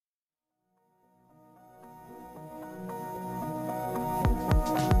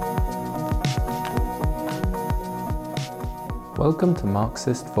Welcome to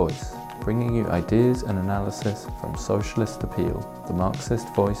Marxist Voice, bringing you ideas and analysis from Socialist Appeal, the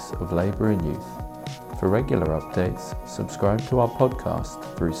Marxist voice of labour and youth. For regular updates, subscribe to our podcast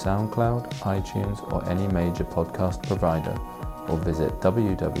through SoundCloud, iTunes or any major podcast provider, or visit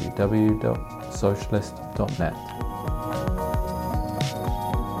www.socialist.net.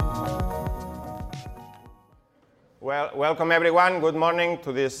 Well, welcome everyone. Good morning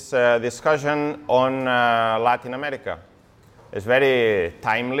to this discussion on Latin America. It's very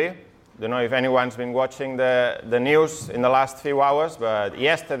timely. I don't know if anyone's been watching the news in the last few hours, but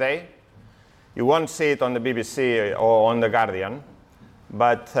yesterday, you won't see it on the BBC or on The Guardian,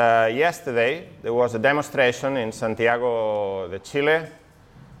 but yesterday there was a demonstration in Santiago de Chile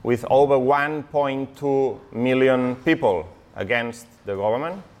with over 1.2 million people against the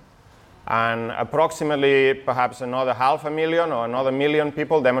government, and approximately perhaps another 500,000 or another million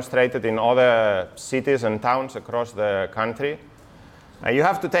people demonstrated in other cities and towns across the country. You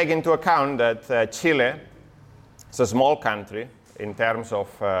have to take into account that Chile is a small country in terms of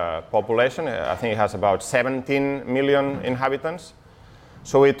population. I think it has about 17 million inhabitants.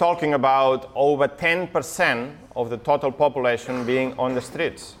 So we're talking about over 10% of the total population being on the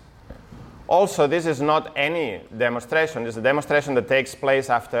streets. Also, this is not any demonstration. This is a demonstration that takes place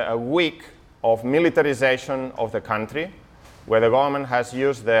after a week of militarization of the country, where the government has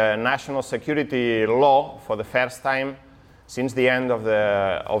used the national security law for the first time since the end of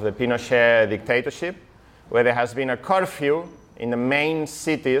the Pinochet dictatorship, where there has been a curfew in the main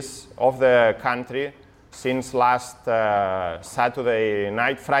cities of the country since last Friday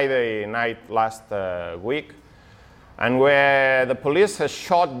night last week, and where the police has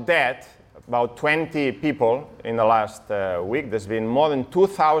shot dead about 20 people in the last week. There's been more than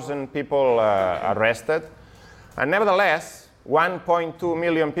 2,000 people arrested. And nevertheless, 1.2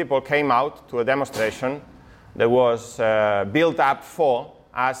 million people came out to a demonstration that was built up for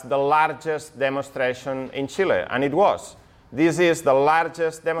as the largest demonstration in Chile. And it was. This is the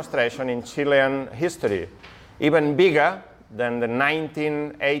largest demonstration in Chilean history, even bigger than the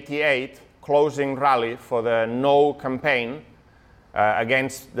 1988 closing rally for the No campaign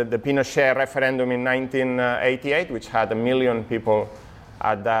against the Pinochet referendum in 1988, which had 1 million people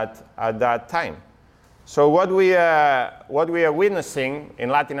at that time. So what we are witnessing in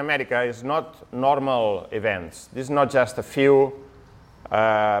Latin America is not normal events. This is not just a few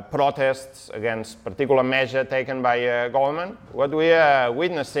protests against particular measure taken by government. What we are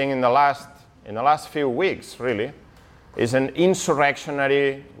witnessing in the last few weeks, really, is an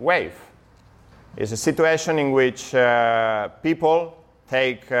insurrectionary wave. It's a situation in which people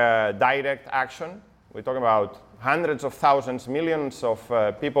take direct action. We're talking about hundreds of thousands, millions of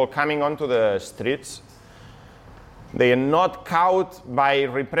people coming onto the streets. They are not cowed by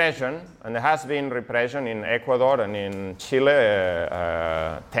repression, and there has been repression in Ecuador and in Chile.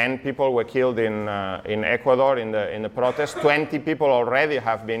 10 people were killed in Ecuador in the protest. 20 people already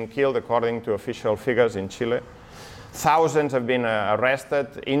have been killed, according to official figures in Chile. Thousands have been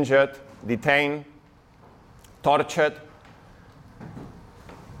arrested, injured, detained, tortured.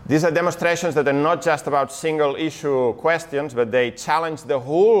 These are demonstrations that are not just about single issue questions, but they challenge the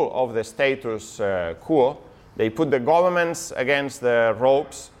whole of the status quo. They put the governments against the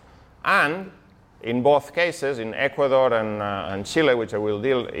ropes, and in both cases, in Ecuador and Chile, which I will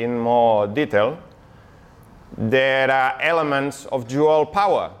deal in more detail, there are elements of dual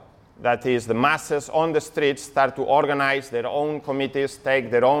power. That is, the masses on the streets start to organize their own committees,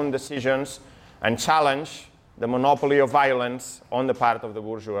 take their own decisions, and challenge the monopoly of violence on the part of the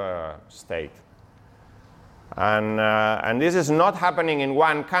bourgeois state. And this is not happening in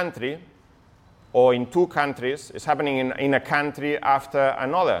one country or in two countries. It's happening in a country after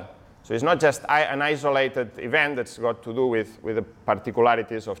another. So it's not just an isolated event that's got to do with the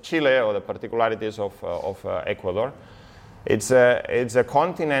particularities of Chile or the particularities of Ecuador. It's a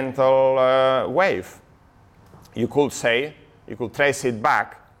continental wave. You could trace it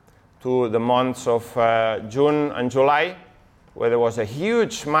back to the months of June and July, where there was a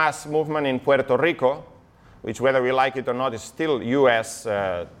huge mass movement in Puerto Rico, which, whether we like it or not, is still U.S.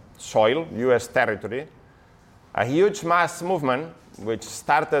 soil, U.S. territory. A huge mass movement, which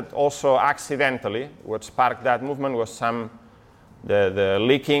started also accidentally. What sparked that movement was the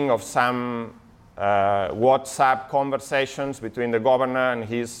leaking of some WhatsApp conversations between the governor and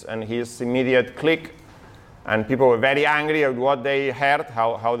his immediate clique. And people were very angry at what they heard,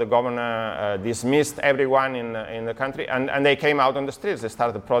 how the governor dismissed everyone in the country. And they came out on the streets. They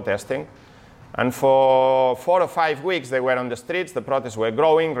started protesting. And for 4 or 5 weeks, they were on the streets. The protests were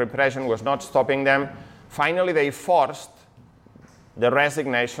growing. Repression was not stopping them. Finally, they forced the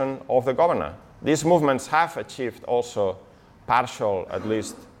resignation of the governor. These movements have achieved also partial, at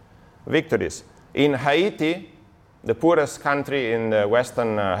least, victories. In Haiti, the poorest country in the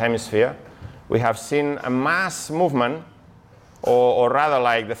Western Hemisphere, we have seen a mass movement, or rather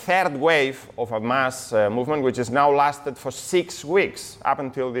like the third wave of a mass movement, which has now lasted for 6 weeks up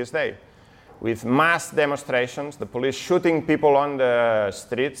until this day, with mass demonstrations, the police shooting people on the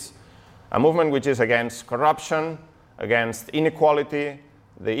streets, a movement which is against corruption, against inequality,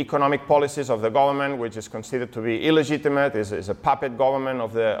 the economic policies of the government, which is considered to be illegitimate, is a puppet government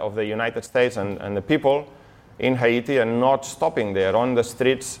of the United States, and the people in Haiti are not stopping there on the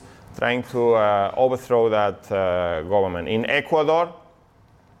streets trying to overthrow that government. In Ecuador,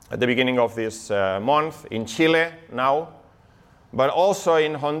 at the beginning of this month, in Chile now, but also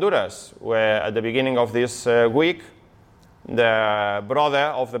in Honduras, where at the beginning of this week, the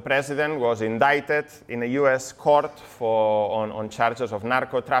brother of the president was indicted in a US court on charges of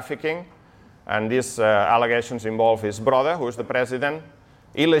narco trafficking. And these allegations involve his brother, who is the president,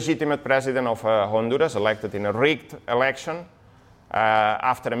 illegitimate president of Honduras, elected in a rigged election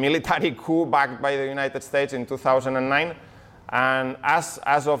after a military coup backed by the United States in 2009. And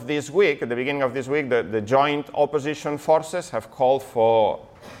as of this week, at the beginning of this week, the joint opposition forces have called for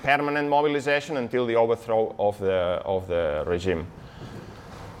permanent mobilization until the overthrow of the regime.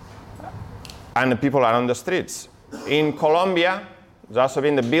 And the people are on the streets. In Colombia, there's also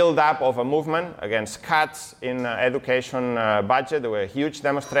been the build-up of a movement against cuts in education budget. There were huge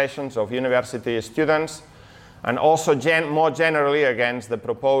demonstrations of university students, and also more generally against the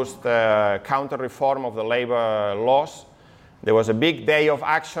proposed counter-reform of the labor laws. There was a big day of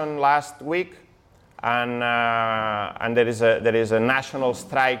action last week, and there is a national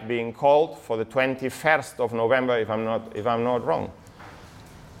strike being called for the 21st of November, if I'm not wrong.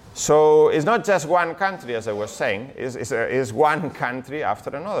 So it's not just one country, as I was saying. It's one country after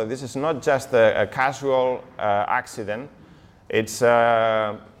another. This is not just a casual accident. It's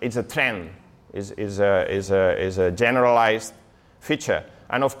a trend. It's a generalized feature.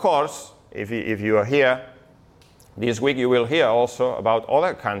 And of course, if you are here this week, you will hear also about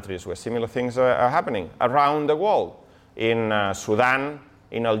other countries where similar things are happening around the world. In Sudan,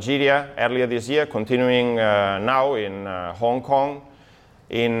 in Algeria earlier this year, continuing now in Hong Kong,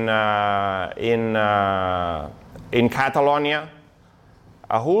 in Catalonia,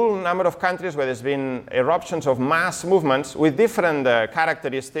 a whole number of countries where there's been eruptions of mass movements with different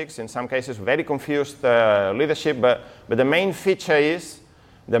characteristics, in some cases very confused leadership, but the main feature is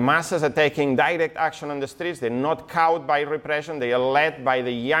the masses are taking direct action on the streets. They're not cowed by repression. They are led by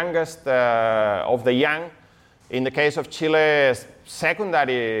the youngest of the young. In the case of Chile,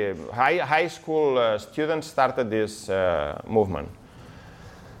 secondary, high school students started this movement.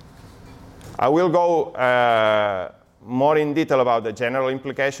 I will go more in detail about the general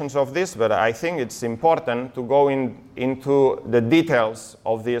implications of this, but I think it's important to go into the details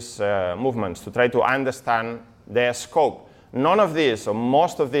of these movements to try to understand their scope. None of this, or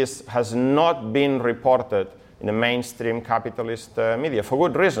most of this, has not been reported in the mainstream capitalist media, for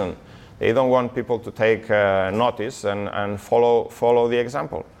good reason. They don't want people to take notice and follow the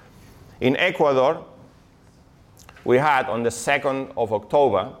example. In Ecuador, we had on the 2nd of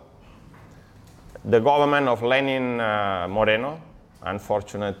October, the government of Lenin Moreno,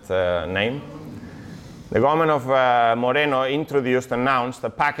 unfortunate name, the government of Moreno announced a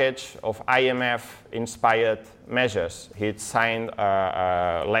package of IMF-inspired measures. He'd signed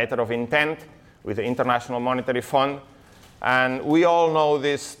a letter of intent with the International Monetary Fund, and we all know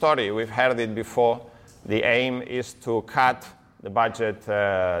this story. We've heard it before. The aim is to cut the budget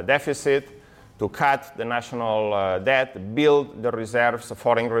deficit, to cut the national debt, build the reserves, the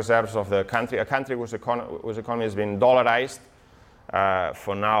foreign reserves of the country, a country whose economy has been dollarized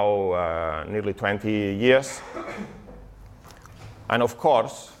for now nearly 20 years. And of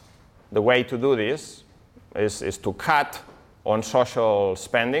course, the way to do this is to cut on social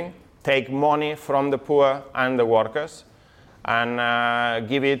spending, take money from the poor and the workers, and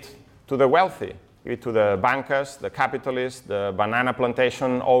give it to the wealthy, give it to the bankers, the capitalists, the banana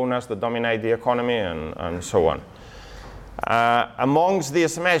plantation owners that dominate the economy, and so on. Amongst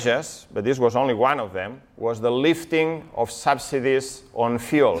these measures, but this was only one of them, was the lifting of subsidies on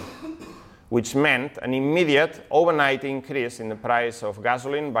fuel, which meant an immediate overnight increase in the price of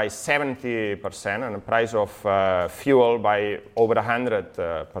gasoline by 70% and the price of fuel by over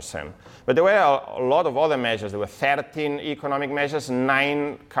 100%. But there were a lot of other measures. There were 13 economic measures,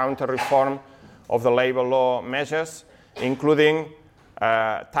 9 counter-reform of the labor law measures, including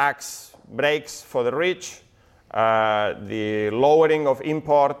tax breaks for the rich, the lowering of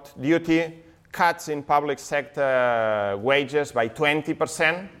import duty, cuts in public sector wages by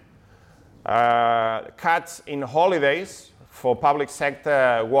 20%, cuts in holidays for public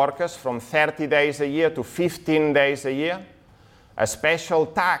sector workers from 30 days a year to 15 days a year, a special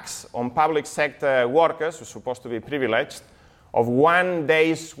tax on public sector workers, who are supposed to be privileged, of 1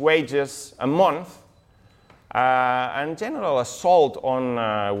 day's wages a month, and general assault on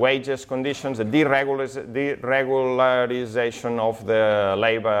wages conditions, the deregularization of the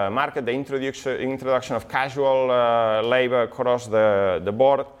labor market, the introduction of casual labor across the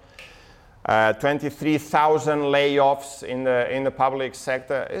board, 23,000 layoffs in the public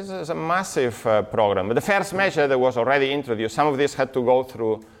sector. Is a massive program. But the first measure that was already introduced, some of this had to go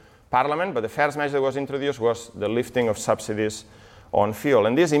through Parliament, but the first measure that was introduced was the lifting of subsidies on fuel.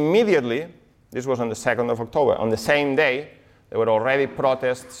 And this immediately, this was on the 2nd of October. On the same day, there were already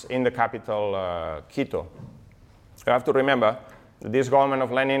protests in the capital, Quito. You have to remember that this government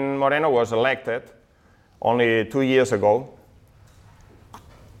of Lenin Moreno was elected only 2 years ago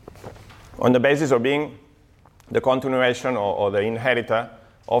on the basis of being the continuation or the inheritor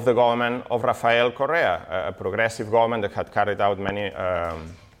of the government of Rafael Correa, a progressive government that had carried out many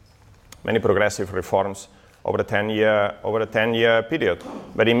progressive reforms over a 10-year period.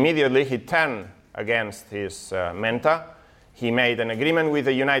 But immediately he turned against his mentor. He made an agreement with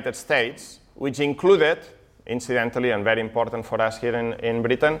the United States, which included, incidentally and very important for us here in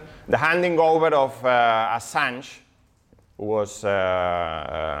Britain, the handing over of Assange, who was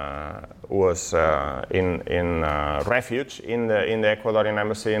in refuge in the Ecuadorian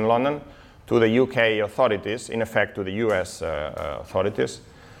embassy in London, to the UK authorities, in effect to the US authorities.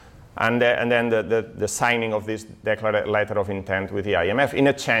 And then the signing of this letter of intent with the IMF in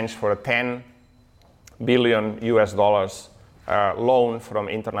exchange for a $10 billion loan from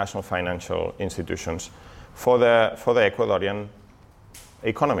international financial institutions for the Ecuadorian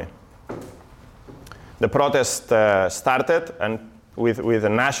economy. The protest started and with a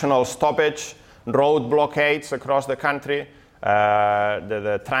national stoppage, road blockades across the country,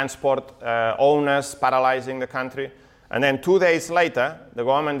 the transport owners paralyzing the country. And then 2 days later, the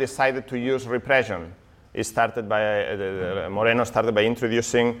government decided to use repression. It started Moreno started by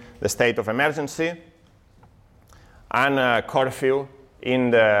introducing the state of emergency and a curfew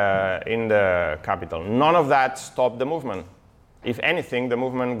in the capital. None of that stopped the movement. If anything, the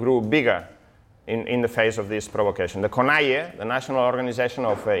movement grew bigger in the face of this provocation. The CONAIE, the National Organization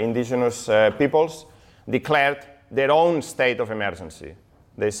of Indigenous Peoples, declared their own state of emergency.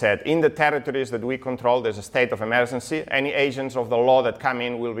 They said, in the territories that we control, there's a state of emergency. Any agents of the law that come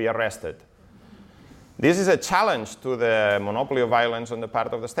in will be arrested. This is a challenge to the monopoly of violence on the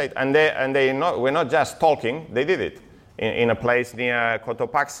part of the state. And we're not just talking, they did it. In a place near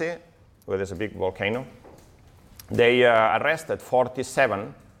Cotopaxi, where there's a big volcano, they arrested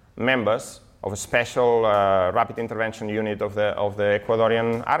 47 members of a special rapid intervention unit of the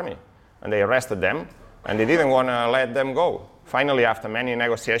Ecuadorian army. And they arrested them, and they didn't want to let them go. Finally, after many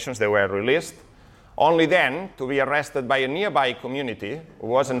negotiations, they were released, only then to be arrested by a nearby community who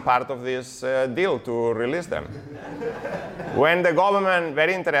wasn't part of this deal to release them. When the government,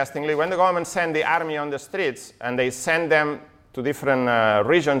 very interestingly, when the government sent the army on the streets and they sent them to different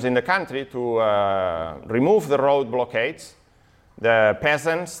regions in the country to remove the road blockades, the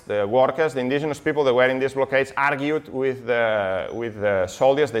peasants, the workers, the indigenous people that were in these blockades argued with the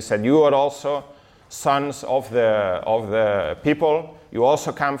soldiers. They said, you are also sons of the people. You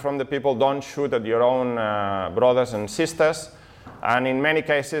also come from the people. Don't shoot at your own brothers and sisters. And in many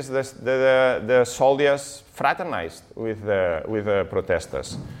cases, the soldiers fraternized with the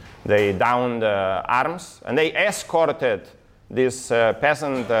protesters. They downed arms, and they escorted these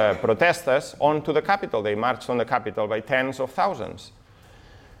peasant protesters onto the capital. They marched on the capital by tens of thousands.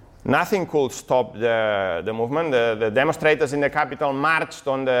 Nothing could stop the movement. The demonstrators in the capital marched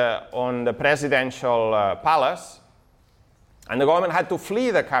on the presidential palace, and the government had to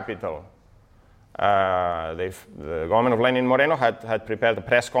flee the capital. The government of Lenin Moreno had prepared a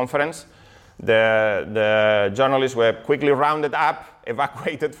press conference. The journalists were quickly rounded up,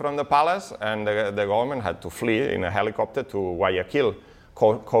 evacuated from the palace, and the government had to flee in a helicopter to Guayaquil,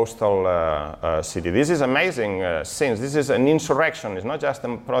 coastal city. This is amazing since this is an insurrection. It's not just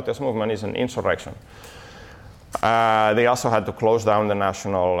a protest movement, it's an insurrection. They also had to close down the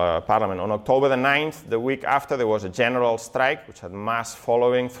national parliament. On October the 9th, the week after, there was a general strike, which had mass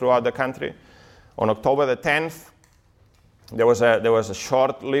following throughout the country. On October the 10th, there was a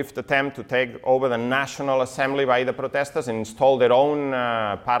short-lived attempt to take over the National Assembly by the protesters and install their own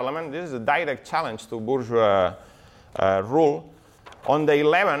parliament. This is a direct challenge to bourgeois rule. On the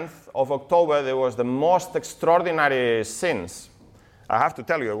 11th of October, there was the most extraordinary since. I have to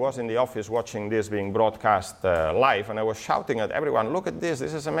tell you, I was in the office watching this being broadcast live, and I was shouting at everyone, look at this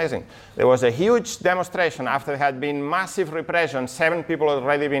is amazing. There was a huge demonstration after there had been massive repression, 7 people had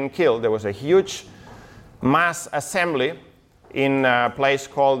already been killed. There was a huge mass assembly in a place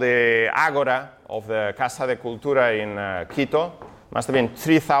called the Agora of the Casa de Cultura in Quito. Must have been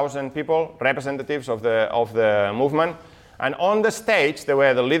 3,000 people, representatives of the movement. And on the stage, there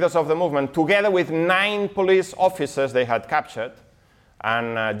were the leaders of the movement, together with 9 police officers they had captured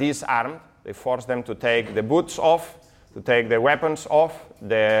and disarmed. They forced them to take the boots off, to take their weapons off,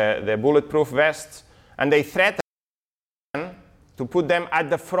 the bulletproof vests, and they threatened to put them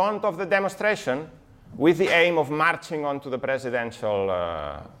at the front of the demonstration with the aim of marching onto the presidential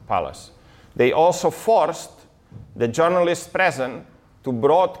palace. They also forced the journalists present to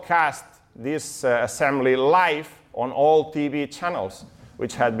broadcast this assembly live on all TV channels,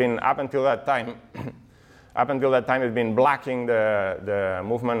 which had been up until that time had been blocking the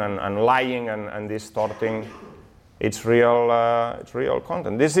movement and lying and distorting its real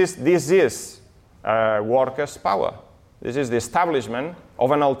content. This is workers' power. This is the establishment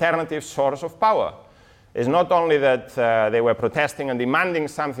of an alternative source of power. It's not only that they were protesting and demanding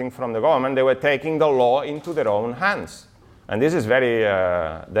something from the government, they were taking the law into their own hands. And this is very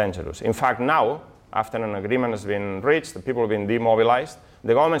dangerous. In fact, now, after an agreement has been reached, the people have been demobilized,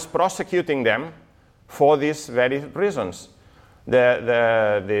 the government is prosecuting them for these very reasons.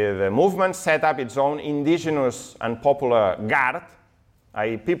 The movement set up its own indigenous and popular guard,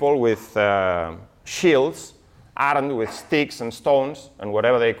 i.e. people with shields, armed with sticks and stones and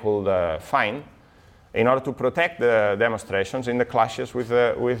whatever they could find, in order to protect the demonstrations in the clashes with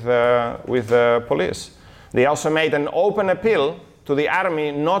the police. They also made an open appeal to the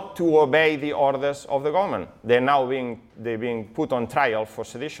army not to obey the orders of the government. They're now being put on trial for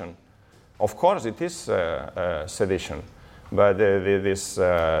sedition. Of course, it is sedition, but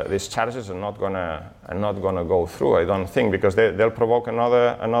these charges are not gonna go through, I don't think, because they'll provoke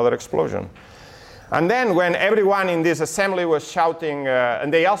another explosion. And then when everyone in this assembly was shouting,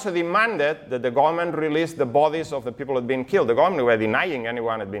 and they also demanded that the government release the bodies of the people who had been killed. The government were denying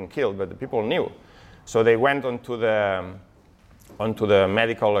anyone had been killed, but the people knew. So they went onto the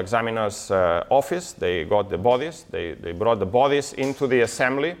medical examiner's office. They got the bodies. They brought the bodies into the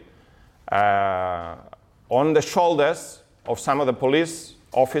assembly on the shoulders of some of the police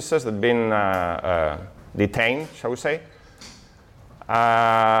officers that had been detained, shall we say.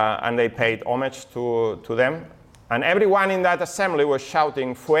 And they paid homage to them. And everyone in that assembly was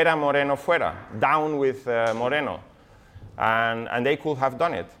shouting, "Fuera Moreno, fuera," down with Moreno. And they could have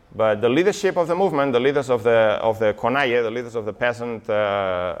done it. But the leadership of the movement, the leaders of the CONAIE, the leaders of the peasant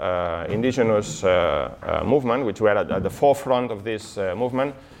indigenous movement, which were at the forefront of this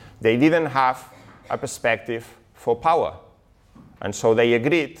movement, they didn't have a perspective for power. And so they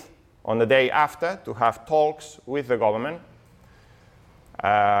agreed on the day after to have talks with the government,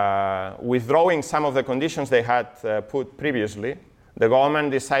 withdrawing some of the conditions they had put previously. The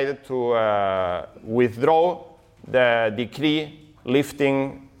government decided to withdraw the decree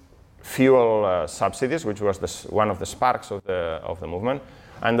lifting fuel subsidies, which was one of the sparks of the movement.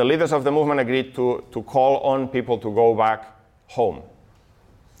 And the leaders of the movement agreed to call on people to go back home.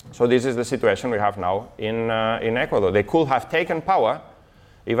 So this is the situation we have now in Ecuador. They could have taken power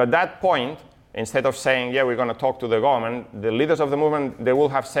if at that point, instead of saying, yeah, we're going to talk to the government, the leaders of the movement, they will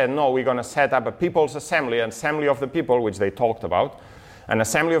have said, no, we're going to set up a people's assembly, an assembly of the people, which they talked about. An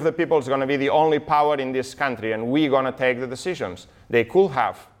assembly of the people is going to be the only power in this country, and we're going to take the decisions. They could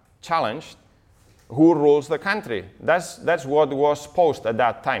have challenged who rules the country. That's what was posed at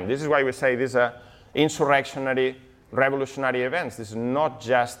that time. This is why we say these are insurrectionary, revolutionary events. This is not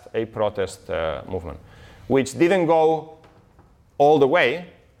just a protest movement, which didn't go all the way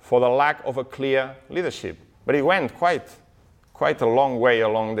for the lack of a clear leadership. But it went quite a long way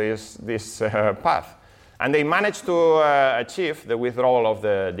along this path. And they managed to achieve the withdrawal of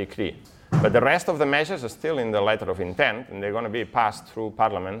the decree. But the rest of the measures are still in the letter of intent, and they're going to be passed through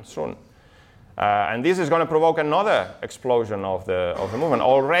Parliament soon. And this is going to provoke another explosion of the movement.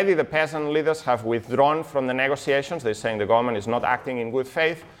 Already the peasant leaders have withdrawn from the negotiations. They're saying the government is not acting in good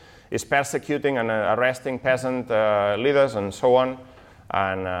faith, is persecuting and arresting peasant leaders and so on.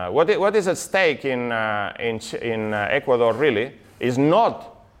 And what is at stake in Ecuador really is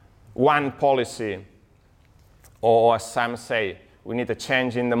not one policy, or as some say, we need a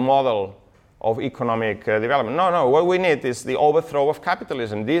change in the model of economic development. No, what we need is the overthrow of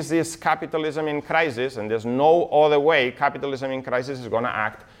capitalism. This is capitalism in crisis, and there's no other way capitalism in crisis is going to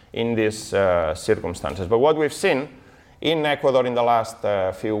act in these circumstances. But what we've seen in Ecuador in the last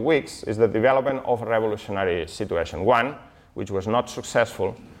few weeks is the development of a revolutionary situation. One, which was not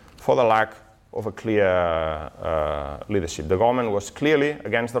successful for the lack of a clear leadership. The government was clearly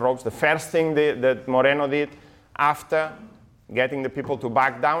against the ropes. The first thing that Moreno did after getting the people to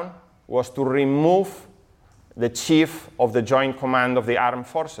back down was to remove the chief of the Joint Command of the Armed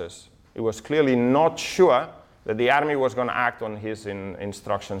Forces. He was clearly not sure that the army was going to act on his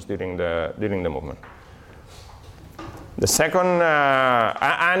instructions during the movement. The second,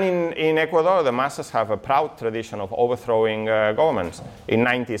 and in Ecuador, the masses have a proud tradition of overthrowing governments. In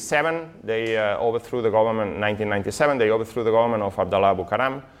 1997, they overthrew the government. 1997, they overthrew the government of Abdallah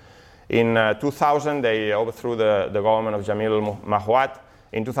Bucaram. In 2000, they overthrew the government of Jamil Mahuat.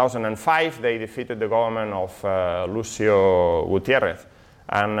 In 2005, they defeated the government of Lucio Gutierrez.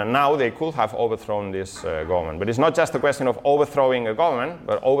 And now they could have overthrown this government. But it's not just a question of overthrowing a government,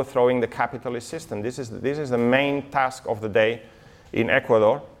 but overthrowing the capitalist system. This is the main task of the day in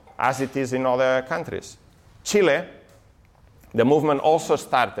Ecuador, as it is in other countries. Chile, the movement also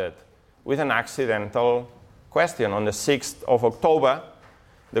started with an accidental question. On the 6th of October,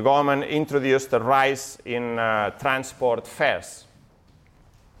 the government introduced a rise in transport fares,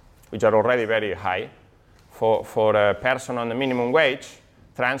 which are already very high. For a person on the minimum wage,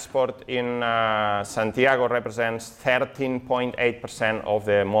 transport in Santiago represents 13.8% of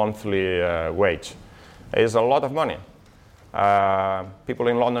the monthly wage. It is a lot of money. People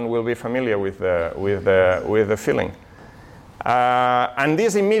in London will be familiar with the feeling. And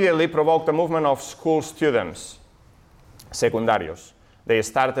this immediately provoked a movement of school students, secundarios. They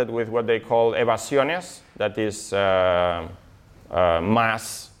started with what they call evasiones, that is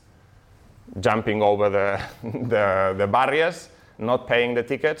mass jumping over the barriers, not paying the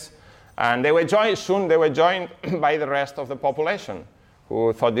tickets. And they were soon they were joined by the rest of the population,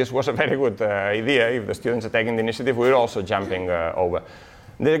 who thought this was a very good idea. If the students are taking the initiative, we're also jumping over.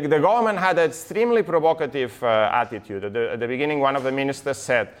 The government had an extremely provocative attitude. At the beginning, one of the ministers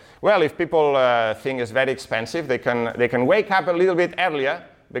said, well, if people think it's very expensive, they can wake up a little bit earlier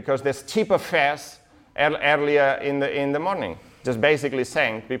because there's cheaper fares earlier in the morning. Just basically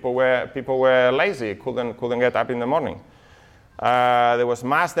saying people were lazy, couldn't get up in the morning. There was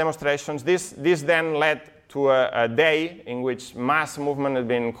mass demonstrations. This then led to a day in which mass movement had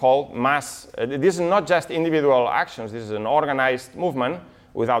been called mass. This is not just individual actions. This is an organized movement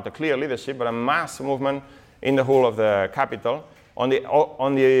without a clear leadership, but a mass movement in the whole of the capital. On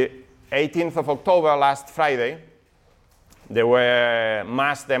the 18th of October, last Friday, there were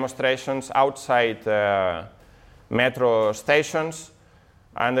mass demonstrations outside metro stations,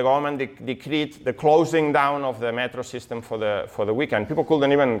 and the government decreed the closing down of the metro system for the weekend. People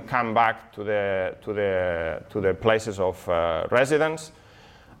couldn't even come back to the places of residence,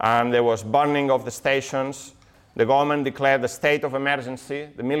 and there was burning of the stations. The government declared the state of emergency,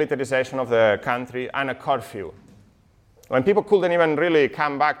 the militarization of the country, and a curfew. When people couldn't even really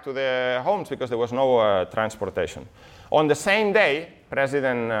come back to their homes because there was no transportation. On the same day,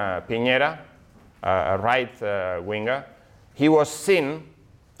 President Piñera, a right-winger, he was seen,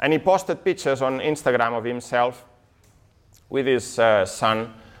 and he posted pictures on Instagram of himself with his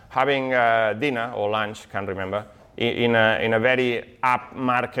son having dinner or lunch, can't remember, in a very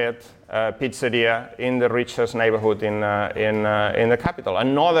upmarket pizzeria in the richest neighborhood in the capital.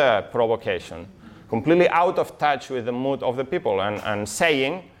 Another provocation, completely out of touch with the mood of the people, and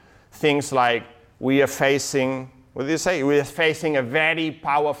saying things like, we are facing, what did he say? We are facing a very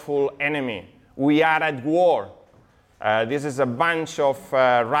powerful enemy. We are at war. This is a bunch of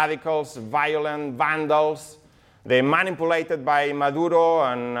radicals, violent vandals. They're manipulated by Maduro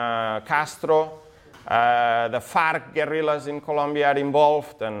and Castro. The FARC guerrillas in Colombia are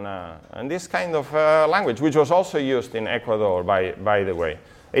involved, and this kind of language, which was also used in Ecuador, by the way.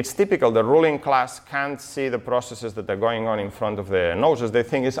 It's typical. The ruling class can't see the processes that are going on in front of their noses. They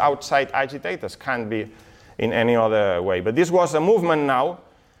think it's outside agitators, can't be in any other way. But this was a movement now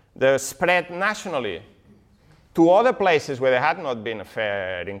that spread nationally to other places where there had not been a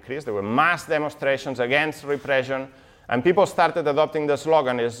fare increase. There were mass demonstrations against repression, and people started adopting the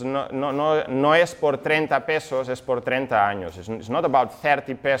slogan, no es por 30 pesos, es por 30 años. It's not about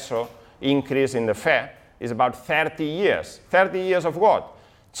 30 peso increase in the fare, it's about 30 years. 30 years of what?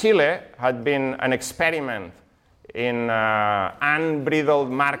 Chile had been an experiment in unbridled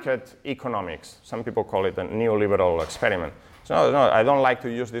market economics. Some people call it a neoliberal experiment. So no, I don't like to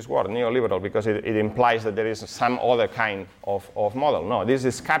use this word, neoliberal, because it implies that there is some other kind of model. No, this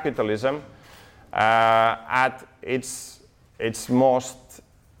is capitalism at its most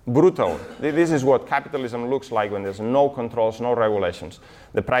brutal. This is what capitalism looks like when there's no controls, no regulations.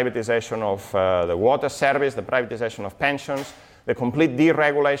 The privatization of the water service, the privatization of pensions, the complete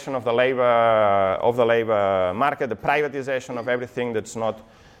deregulation of the labor market, the privatization of everything that's not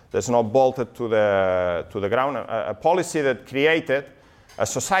bolted to the ground, a policy that created a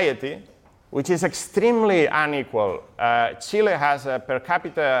society which is extremely unequal. Chile has a per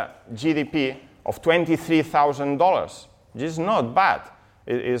capita GDP of $23,000, which is not bad.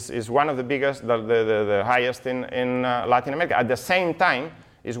 It is one of the biggest, the highest in Latin America. At the same time,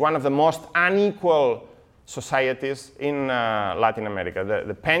 is one of the most unequal societies in Latin America.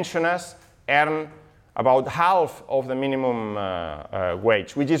 The pensioners earn about half of the minimum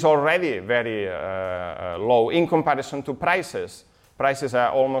wage, which is already very low in comparison to prices. Prices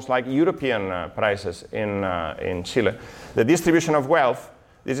are almost like European prices in Chile. The distribution of wealth,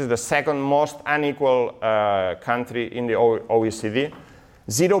 this is the second most unequal country in the OECD.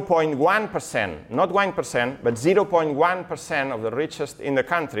 0.1%, not 1%, but 0.1% of the richest in the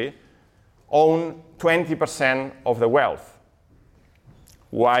country own 20% of the wealth,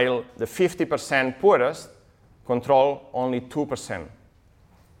 while the 50% poorest control only 2%.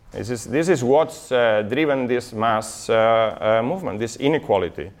 This is what's driven this mass movement, this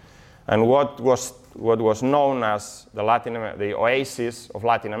inequality. And what was known as the oasis of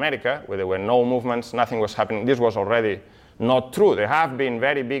Latin America, where there were no movements, nothing was happening, this was already not true. There have been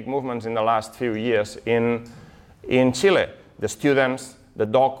very big movements in the last few years in Chile. The students, the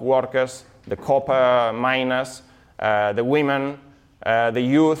dock workers, the copper miners, the women, the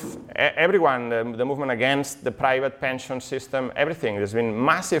youth, everyone, the movement against the private pension system, everything. There's been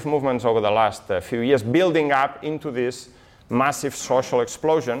massive movements over the last few years building up into this massive social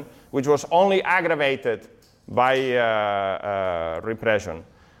explosion, which was only aggravated by repression.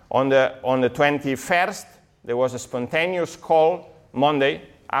 On the 21st, there was a spontaneous call Monday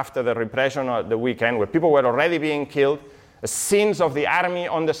after the repression of the weekend where people were already being killed. Scenes of the army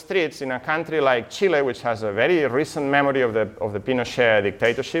on the streets in a country like Chile, which has a very recent memory of the Pinochet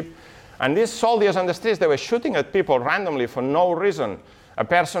dictatorship. And these soldiers on the streets, they were shooting at people randomly for no reason. A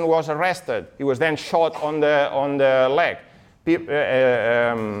person was arrested. He was then shot on the leg.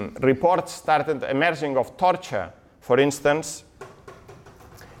 Reports started emerging of torture. For instance,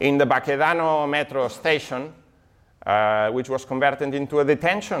 in the Baquedano metro station, which was converted into a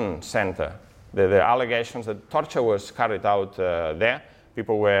detention center. The allegations that torture was carried out there.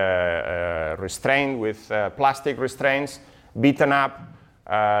 People were restrained with plastic restraints, beaten up.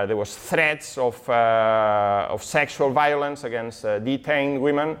 There was threats of sexual violence against detained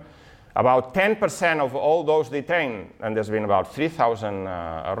women. About 10% of all those detained, and there's been about 3,000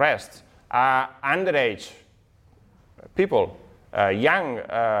 arrests, are underage people. Young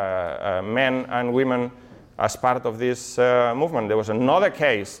men and women as part of this movement. There was another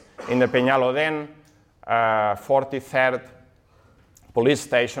case in the Peñalolén 43rd police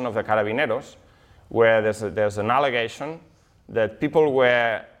station of the Carabineros, where there's an allegation that people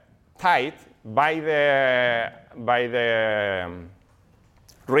were tied by the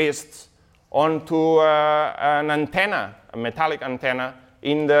wrists onto an antenna, a metallic antenna,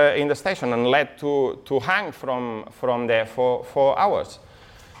 in the station and led to hang from there for hours.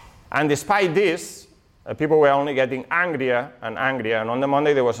 And despite this, people were only getting angrier and angrier. And on the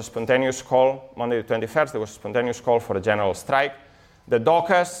Monday, there was a spontaneous call, Monday the 21st, there was a spontaneous call for a general strike. The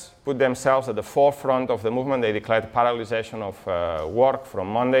dockers put themselves at the forefront of the movement. They declared paralyzation of work from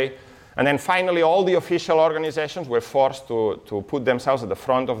Monday. And then finally, all the official organizations were forced to put themselves at the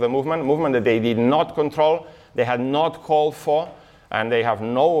front of the movement that they did not control, they had not called for, and they have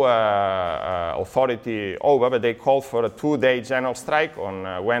no authority over, but they called for a 2-day general strike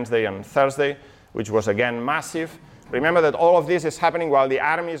on Wednesday and Thursday, which was again massive. Remember that all of this is happening while the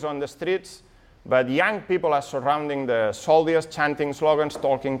army is on the streets, but young people are surrounding the soldiers, chanting slogans,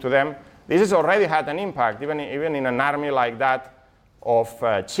 talking to them. This has already had an impact, even in an army like that of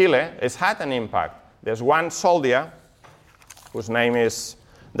Chile, it's had an impact. There's one soldier whose name is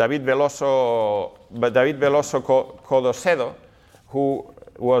David Veloso Codocedo, who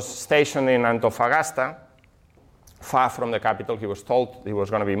was stationed in Antofagasta, far from the capital. He was told he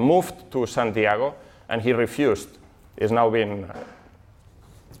was going to be moved to Santiago, and he refused. He's now been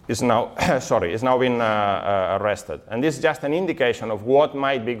arrested. And this is just an indication of what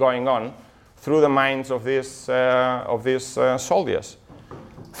might be going on through the minds of these soldiers.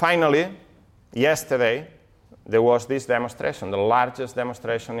 Finally, yesterday, there was this demonstration, the largest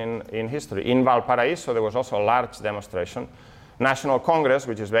demonstration in history. In Valparaiso, there was also a large demonstration. National Congress,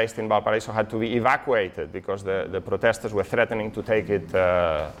 which is based in Valparaiso, had to be evacuated because the protesters were threatening to take it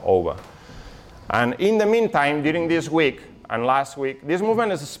over. And in the meantime, during this week and last week, this movement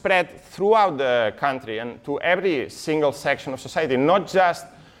has spread throughout the country and to every single section of society, not just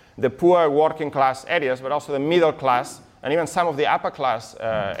the poor working class areas, but also the middle class and even some of the upper class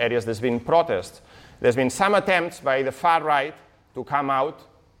areas, there's been protests. There's been some attempts by the far right to come out,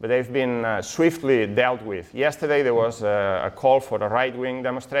 but they've been swiftly dealt with. Yesterday there was a call for a right-wing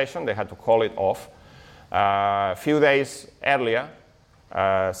demonstration. They had to call it off. A few days earlier,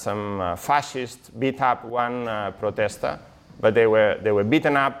 some fascists beat up one protester, but they were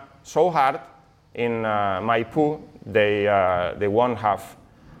beaten up so hard in Maipú, they won't have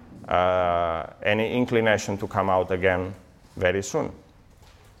any inclination to come out again very soon.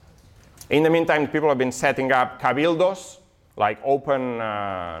 In the meantime, people have been setting up cabildos, like open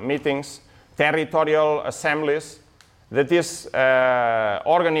meetings, territorial assemblies, that is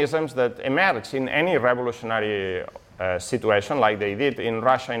organisms that emerge in any revolutionary situation, like they did in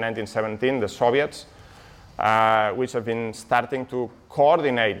Russia in 1917, the Soviets, which have been starting to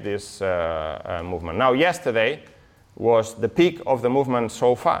coordinate this movement. Now, yesterday was the peak of the movement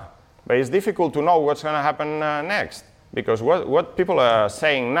so far, but it's difficult to know what's going to happen next, because what people are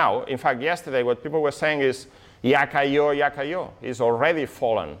saying now, in fact, yesterday what people were saying is, ya cayó, is already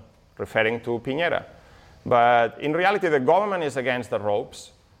fallen, referring to Piñera. But in reality, the government is against the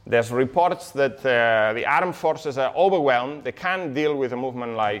ropes. There's reports that the armed forces are overwhelmed. They can't deal with a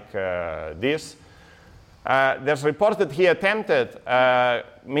movement like this. There's reports that he attempted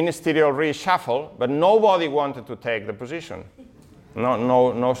ministerial reshuffle, but nobody wanted to take the position.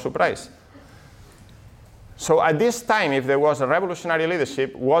 No surprise. So at this time, if there was a revolutionary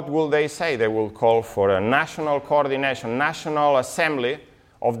leadership, what will they say? They will call for a national coordination, national assembly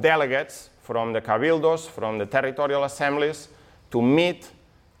of delegates from the cabildos, from the territorial assemblies, to meet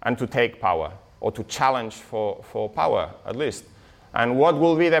and to take power, or to challenge for power, at least. And what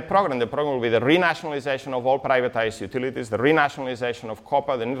will be the program? The program will be the renationalization of all privatized utilities, the renationalization of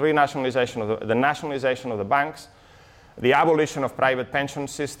copper, the renationalization of the nationalization of the banks, the abolition of private pension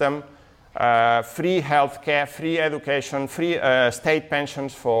system, free health care, free education, free state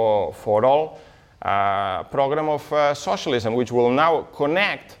pensions for all, program of socialism, which will now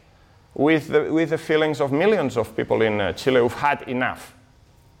connect with the feelings of millions of people in Chile who've had enough.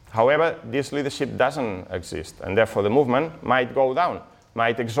 However, this leadership doesn't exist, and therefore the movement might go down,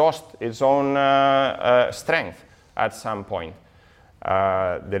 might exhaust its own strength at some point.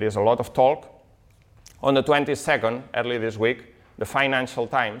 There is a lot of talk. On the 22nd, early this week, the Financial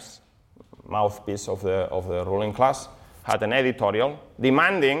Times, mouthpiece of the ruling class, had an editorial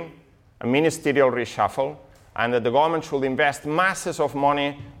demanding a ministerial reshuffle and that the government should invest masses of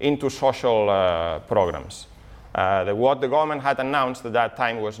money into social programs. What the government had announced at that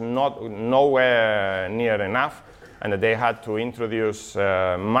time was nowhere near enough, and that they had to introduce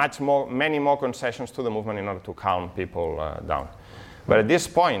many more concessions to the movement in order to calm people down. But at this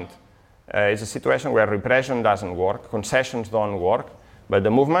point, it's a situation where repression doesn't work, concessions don't work, but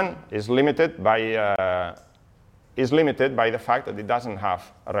the movement is limited by the fact that it doesn't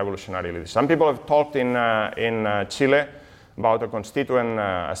have a revolutionary leader. Some people have talked in Chile about a constituent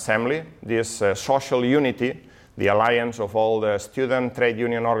assembly, this social unity, the alliance of all the student trade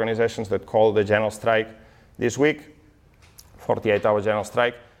union organizations that called the general strike this week, 48-hour general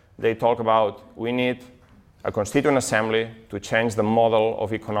strike. They talk about we need a constituent assembly to change the model of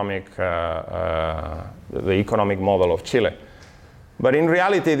the economic model of Chile. But in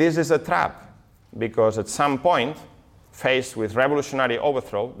reality, this is a trap, because at some point, faced with revolutionary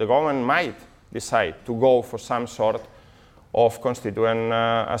overthrow, the government might decide to go for some sort of constituent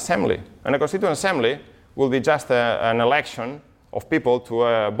assembly. And a constituent assembly will be just an election of people to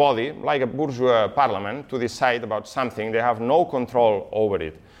a body, like a bourgeois parliament, to decide about something. They have no control over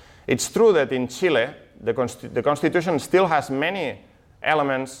it. It's true that in Chile, the constitution still has many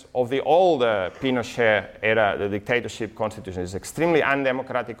elements of the old Pinochet era, the dictatorship constitution. It's an extremely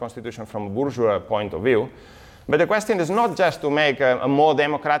undemocratic constitution from a bourgeois point of view. But the question is not just to make a more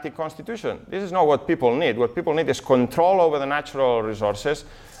democratic constitution. This is not what people need. What people need is control over the natural resources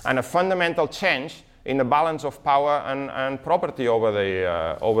and a fundamental change in the balance of power and property over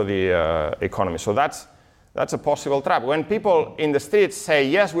the economy. So that's a possible trap. When people in the streets say,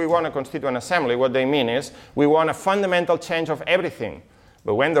 yes, we want a constituent assembly, what they mean is we want a fundamental change of everything.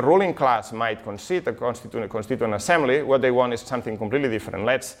 But when the ruling class might concede a constituent assembly, what they want is something completely different.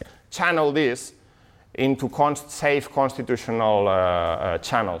 Let's channel this into safe constitutional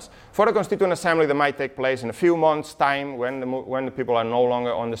channels. For a constituent assembly that might take place in a few months' time when the people are no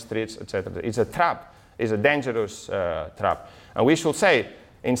longer on the streets, etc. It's a trap. It's a dangerous trap. And we should say,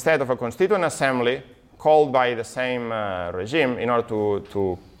 instead of a constituent assembly called by the same regime in order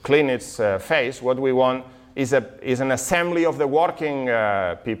to clean its face, what we want is an assembly of the working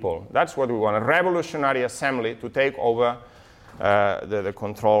people. That's what we want, a revolutionary assembly to take over the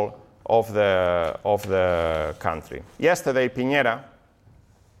control of the country. Yesterday, Piñera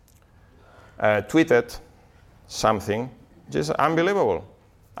tweeted something which is unbelievable.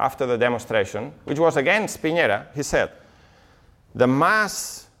 After the demonstration, which was against Piñera, he said, "The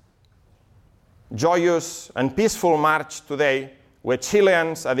mass, joyous and peaceful march today, where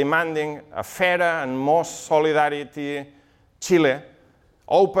Chileans are demanding a fairer and more solidarity Chile,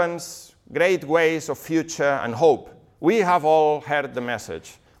 opens great ways of future and hope. We have all heard the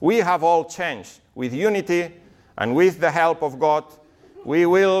message. We have all changed. With unity and with the help of God, we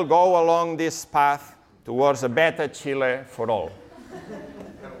will go along this path towards a better Chile for all."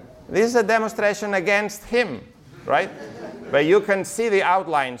 This is a demonstration against him, right? But you can see the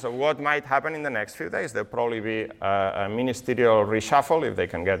outlines of what might happen in the next few days. There'll probably be a ministerial reshuffle, if they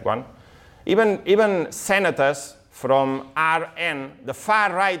can get one. Even senators from RN, the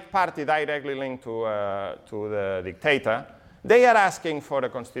far-right party directly linked to the dictator, they are asking for a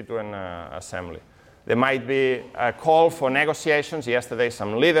constituent assembly. There might be a call for negotiations. Yesterday,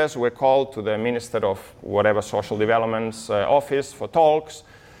 some leaders were called to the Minister of whatever Social Development's office for talks.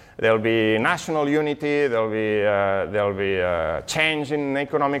 There'll be national unity, there'll be change in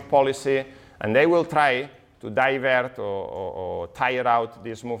economic policy, and they will try to divert or tire out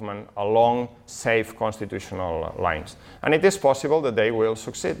this movement along safe constitutional lines. And it is possible that they will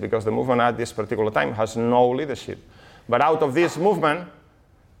succeed, because the movement at this particular time has no leadership. But out of this movement,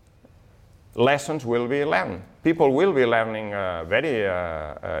 lessons will be learned. People will be learning very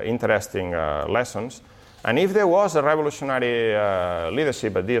interesting lessons. And if there was a revolutionary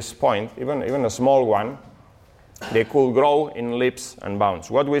leadership at this point, even a small one, they could grow in leaps and bounds.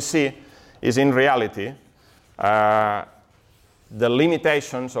 What we see is, in reality, the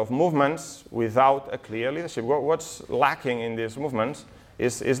limitations of movements without a clear leadership. What's lacking in these movements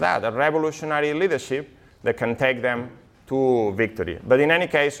is that, a revolutionary leadership that can take them to victory. But in any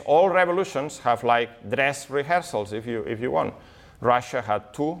case, all revolutions have like dress rehearsals, if you want. Russia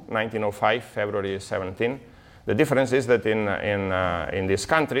had two, 1905, February 17. The difference is that in these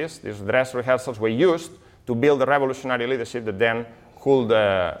countries, these dress rehearsals were used to build a revolutionary leadership that then could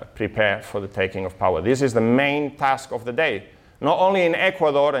prepare for the taking of power. This is the main task of the day, not only in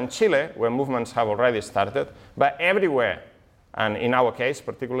Ecuador and Chile, where movements have already started, but everywhere. And in our case,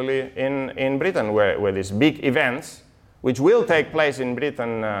 particularly in Britain, where these big events, which will take place in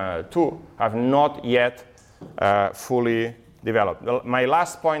Britain too, have not yet fully developed. My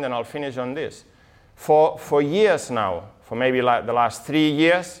last point, and I'll finish on this. For years now, for maybe the last 3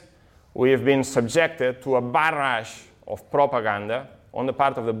 years, we have been subjected to a barrage of propaganda on the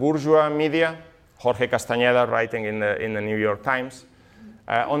part of the bourgeois media, Jorge Castañeda writing in the New York Times,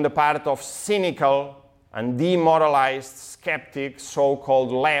 on the part of cynical and demoralized, skeptic,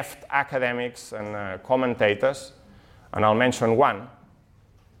 so-called left academics and commentators. And I'll mention one,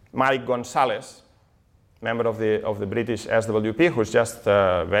 Mike Gonzalez, member of the British SWP, who's just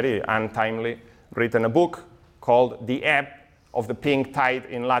very untimely written a book called The Ebb of the Pink Tide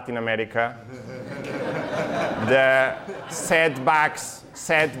in Latin America. The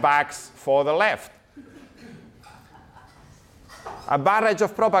setbacks for the left. A barrage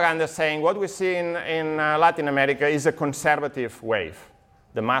of propaganda saying what we see in Latin America is a conservative wave.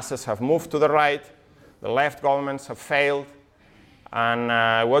 The masses have moved to the right, the left governments have failed,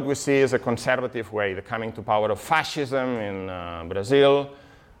 and what we see is a conservative way, the coming to power of fascism in Brazil,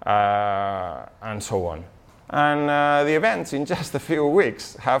 and so on. And the events in just a few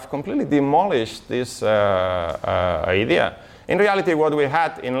weeks have completely demolished this idea. In reality, what we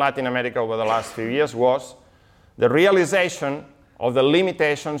had in Latin America over the last few years was the realization of the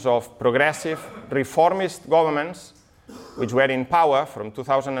limitations of progressive, reformist governments, which were in power from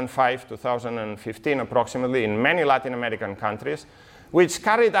 2005 to 2015 approximately in many Latin American countries, which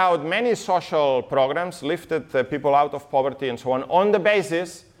carried out many social programs, lifted people out of poverty and so on the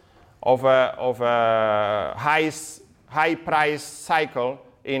basis of a high price cycle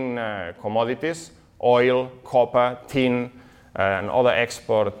in commodities, oil, copper, tin, and other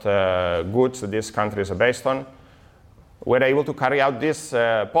export goods that these countries are based on, were able to carry out these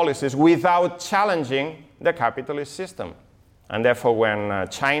policies without challenging the capitalist system. And therefore, when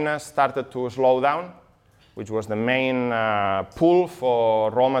China started to slow down, which was the main pool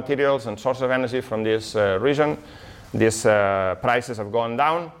for raw materials and source of energy from this region, these prices have gone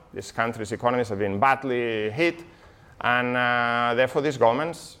down. These countries' economies have been badly hit, and therefore these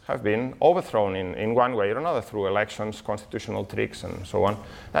governments have been overthrown in one way or another through elections, constitutional tricks, and so on.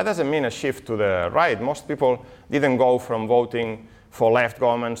 That doesn't mean a shift to the right. Most people didn't go from voting for left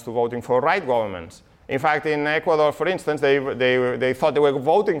governments to voting for right governments. In fact, in Ecuador, for instance, they thought they were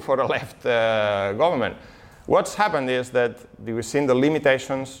voting for a left government. What's happened is that we've seen the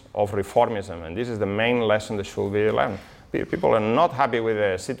limitations of reformism, and this is the main lesson that should be learned. People are not happy with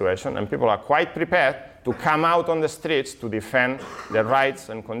the situation, and people are quite prepared to come out on the streets to defend their rights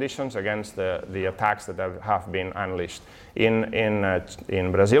and conditions against the attacks that have been unleashed.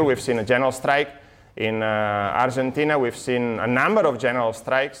 In Brazil, we've seen a general strike. In Argentina, we've seen a number of general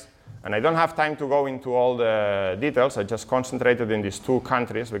strikes. And I don't have time to go into all the details. I just concentrated in these two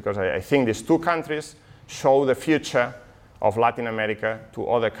countries because I think these two countries show the future of Latin America to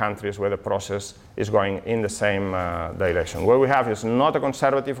other countries where the process is going in the same direction. What we have is not a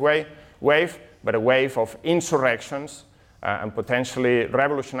conservative wave, but a wave of insurrections and potentially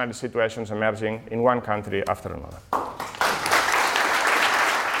revolutionary situations emerging in one country after another.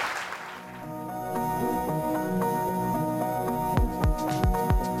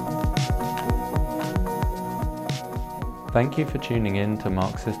 Thank you for tuning in to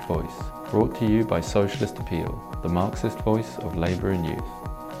Marxist Voice, brought to you by Socialist Appeal, the Marxist voice of labour and youth.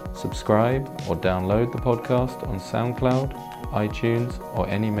 Subscribe or download the podcast on SoundCloud, iTunes, or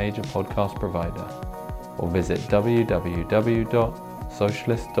any major podcast provider, or visit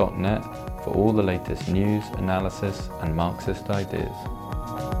www.socialist.net for all the latest news, analysis, and Marxist ideas.